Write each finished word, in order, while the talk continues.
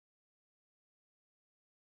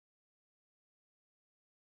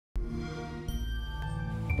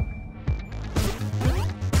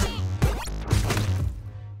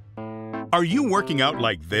Are you working out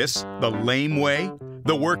like this, the lame way?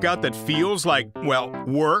 The workout that feels like, well,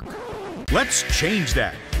 work? Let's change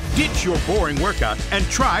that. Ditch your boring workout and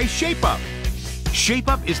try Shape Up. Shape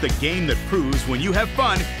Up is the game that proves when you have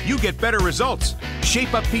fun, you get better results.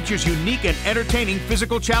 Shape Up features unique and entertaining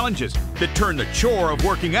physical challenges that turn the chore of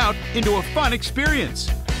working out into a fun experience.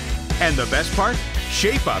 And the best part?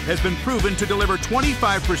 Shape Up has been proven to deliver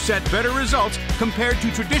 25% better results compared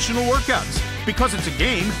to traditional workouts. Because it's a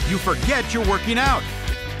game, you forget you're working out.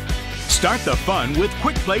 Start the fun with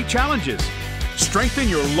quick play challenges. Strengthen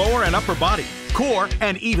your lower and upper body, core,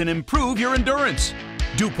 and even improve your endurance.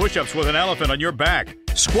 Do push-ups with an elephant on your back,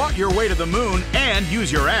 squat your way to the moon, and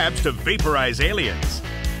use your abs to vaporize aliens.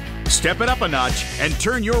 Step it up a notch and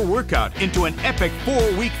turn your workout into an epic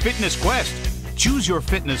 4-week fitness quest. Choose your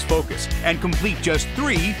fitness focus and complete just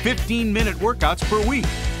 3 15-minute workouts per week.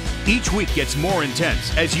 Each week gets more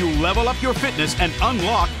intense as you level up your fitness and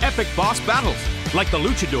unlock epic boss battles like the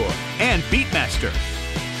Luchador and Beatmaster.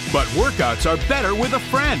 But workouts are better with a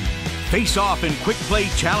friend. Face off in quick play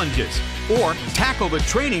challenges or tackle the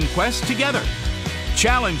training quest together.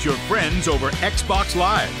 Challenge your friends over Xbox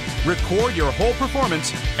Live. Record your whole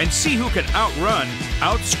performance and see who can outrun,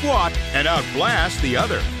 out-squat, and outblast the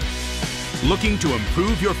other. Looking to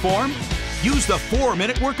improve your form? Use the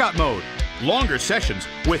 4-minute workout mode. Longer sessions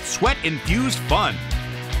with sweat-infused fun.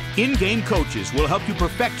 In-game coaches will help you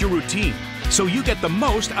perfect your routine so you get the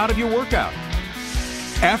most out of your workout.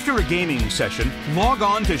 After a gaming session, log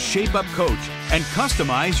on to Shape Up Coach and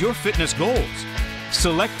customize your fitness goals.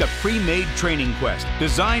 Select a pre-made training quest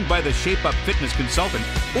designed by the Shape Up fitness consultant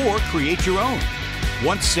or create your own.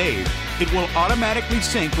 Once saved, it will automatically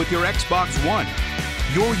sync with your Xbox One.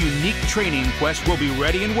 Your unique training quest will be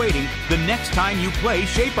ready and waiting the next time you play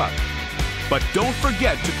Shape Up. But don't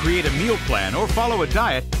forget to create a meal plan or follow a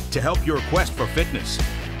diet to help your quest for fitness.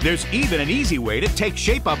 There's even an easy way to take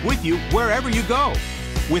Shape Up with you wherever you go.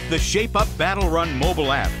 With the Shape Up Battle Run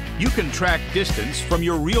mobile app, you can track distance from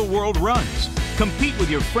your real-world runs, compete with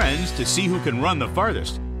your friends to see who can run the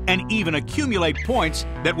farthest, and even accumulate points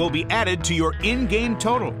that will be added to your in-game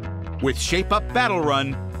total. With Shape Up Battle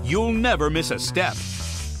Run, you'll never miss a step.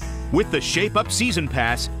 With the Shape Up Season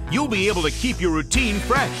Pass, you'll be able to keep your routine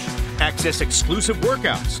fresh, access exclusive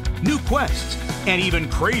workouts, new quests, and even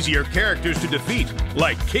crazier characters to defeat,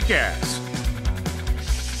 like Kick-Ass.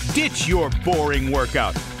 Ditch your boring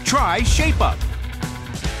workout. Try Shape Up.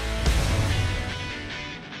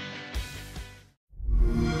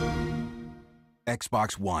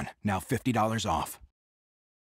 Xbox One, now $50 off.